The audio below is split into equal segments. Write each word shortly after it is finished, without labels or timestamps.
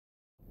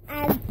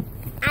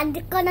I'm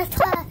gonna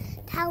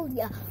tell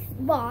you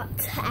what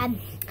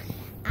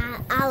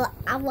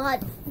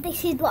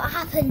this is what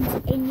happens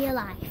in your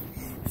life.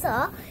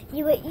 So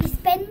you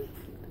spend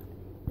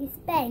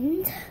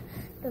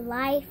the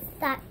life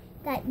that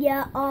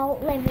you're all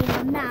living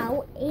on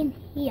now in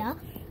here,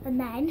 and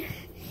then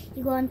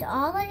you go onto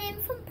all the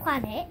different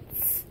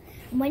planets,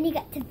 and when you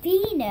get to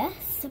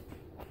Venus,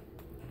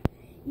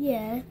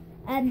 you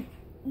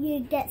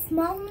get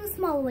smaller and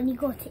smaller when you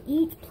go to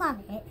each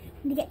planet.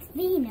 When you get to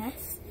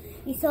Venus,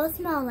 you're so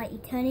small that you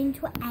turn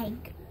into an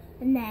egg,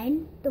 and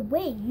then the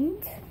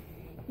wind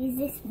is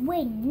this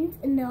wind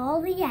and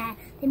all the air,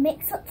 they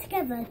mix up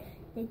together,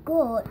 they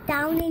go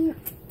down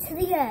into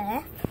the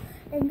earth,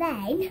 and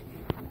then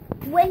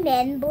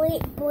women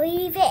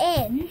breathe it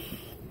in,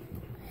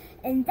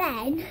 and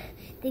then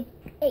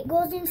it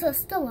goes into a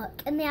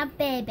stomach and they have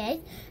babies,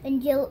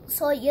 and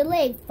so you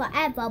live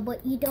forever,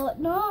 but you don't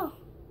know.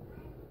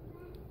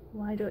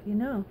 Why don't you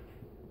know?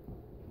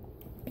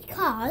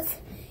 Because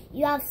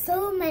you have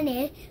so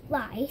many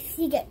lives,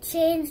 you get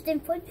changed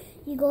different,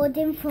 you go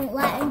different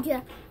lives, and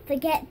you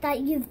forget that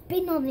you've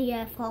been on the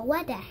earth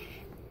already.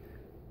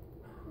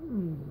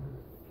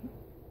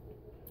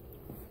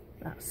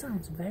 That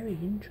sounds very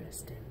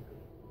interesting.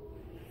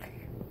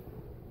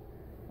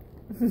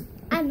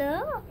 I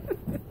know.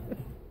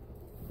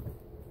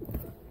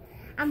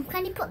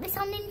 Can you put this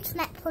on the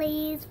internet,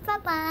 please? Bye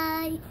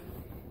bye.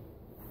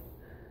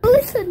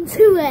 Listen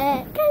to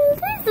it. Can you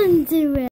listen to it?